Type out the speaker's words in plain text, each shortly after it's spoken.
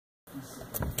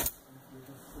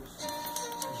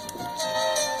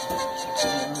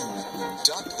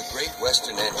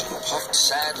Western engine puffed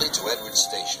sadly to Edward's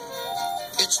station.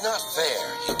 "It's not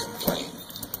fair," he complained.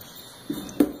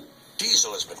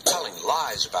 "Diesel has been telling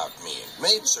lies about me and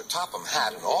made Sir Topham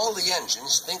Hatt and all the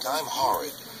engines think I'm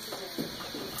horrid."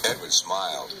 Edward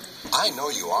smiled. "I know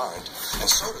you aren't, and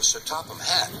so does Sir Topham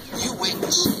Hatt. You wait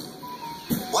and see.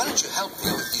 Why don't you help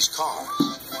me with these cars?"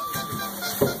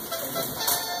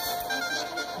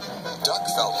 Duck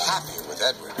felt happier with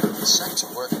Edward and set to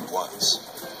work at once.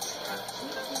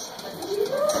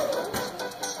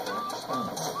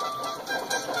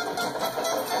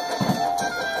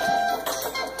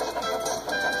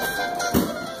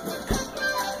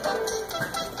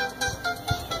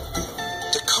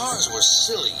 The cars were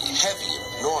silly, heavy,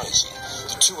 and noisy.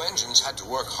 The two engines had to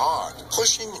work hard,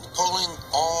 pushing and pulling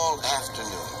all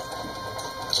afternoon.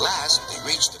 At last, they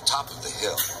reached the top of the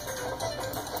hill.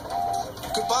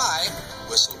 "Goodbye,"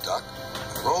 whistled Duck,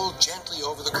 and rolled gently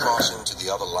over the crossing to the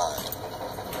other line.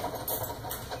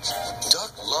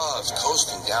 Duck loved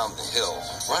coasting down the hill,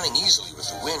 running easily with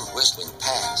the wind whistling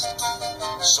past.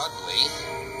 Suddenly,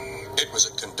 it was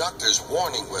a conductor's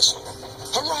warning whistle.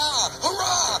 "Hurrah!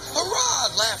 Hurrah! Hurrah!"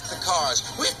 laughed the cars.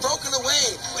 "We've broken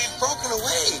away! We've broken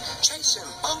away! Chase him!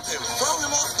 Bump him! Throw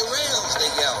him off the rails!"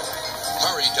 they yelled.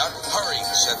 "Hurry, Duck, hurry,"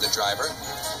 said the driver.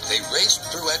 They raced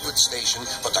through Edward Station,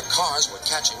 but the cars were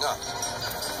catching up.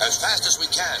 "As fast as we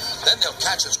can, then they'll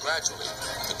catch us gradually."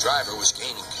 The driver was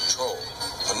gaining control.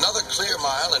 "Another clear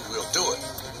mile and we'll do it."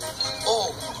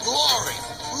 "Oh, glory!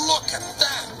 Look at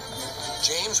that!"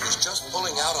 James was just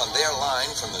pulling out on their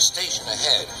line from the station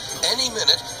ahead. Any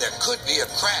minute, there could be a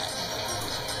crash.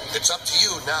 "It's up to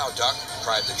you now, Duck,"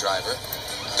 cried the driver.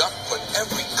 Duck put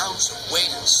every ounce of weight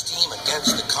and steam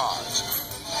against the cars.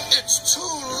 "It's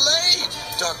too late!"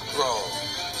 Duck groaned.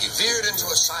 He veered into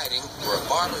a siding where a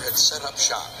barber had set up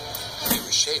shop. He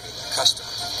was shaving a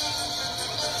customer.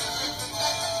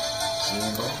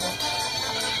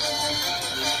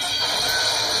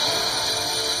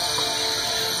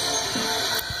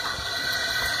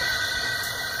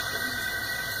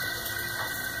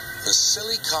 The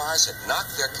silly cars had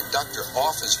knocked their conductor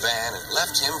off his van and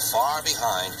left him far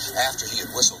behind after he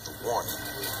had whistled the warning.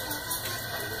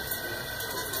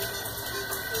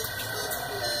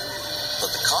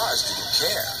 But the cars didn't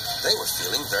care. They were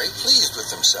feeling very pleased with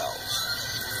themselves.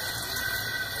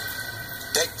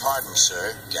 "Beg pardon,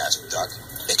 sir," gasped Duck.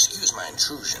 "Excuse my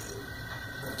intrusion."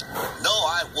 "No,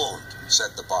 I won't,"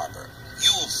 said the barber.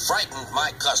 "You've frightened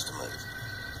my customers.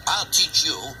 I'll teach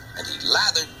you," and he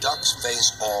lathered Duck's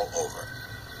face all over.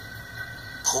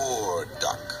 Poor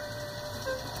Duck.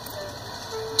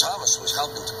 Thomas was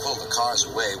helping to pull the cars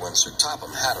away when Sir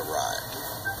Topham Hatt arrived.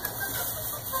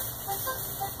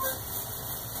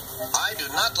 "I do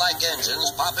not like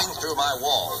engines popping through my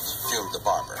walls," fumed the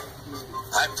barber.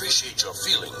 "I appreciate your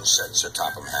feelings," said Sir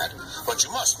Topham Hatt, "but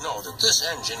you must know that this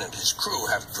engine and his crew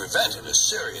have prevented a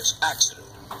serious accident.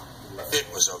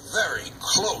 It was a very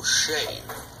close shave."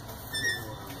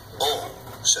 "Oh,"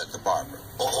 said the barber.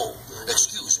 "Oh,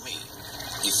 excuse me."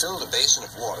 He filled a basin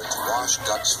of water to wash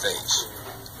Duck's face.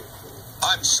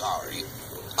 "I'm sorry.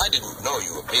 I didn't know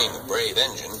you were being a brave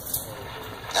engine."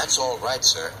 "That's all right,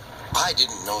 sir. I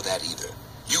didn't know that either."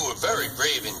 "You were very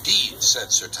brave indeed,"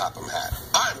 said Sir Topham Hatt.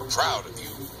 "I'm proud of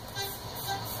you."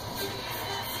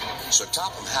 Sir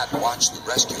Topham Hatt watched the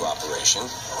rescue operation.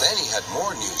 Then he had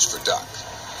more news for Duck.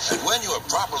 "And when you are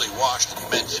properly washed and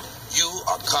mended, you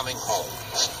are coming home."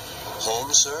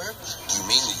 "Home, sir? Do you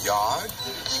mean the yard?"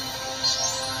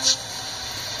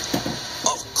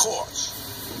 "Of course.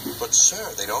 But,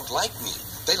 sir, they don't like me.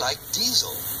 They like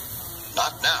Diesel."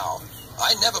 "Not now.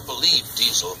 I never believed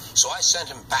Diesel, so I sent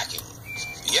him packing.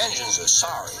 The engines are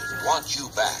sorry and want you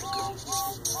back."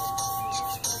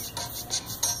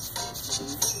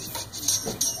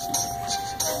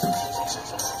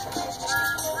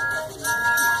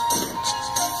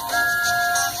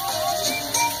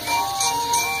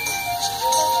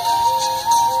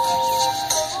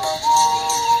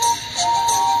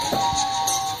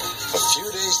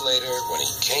 Later, when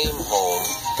he came home,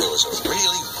 there was a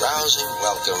really rousing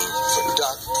welcome for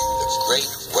Duck, the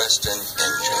great Western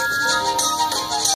engine.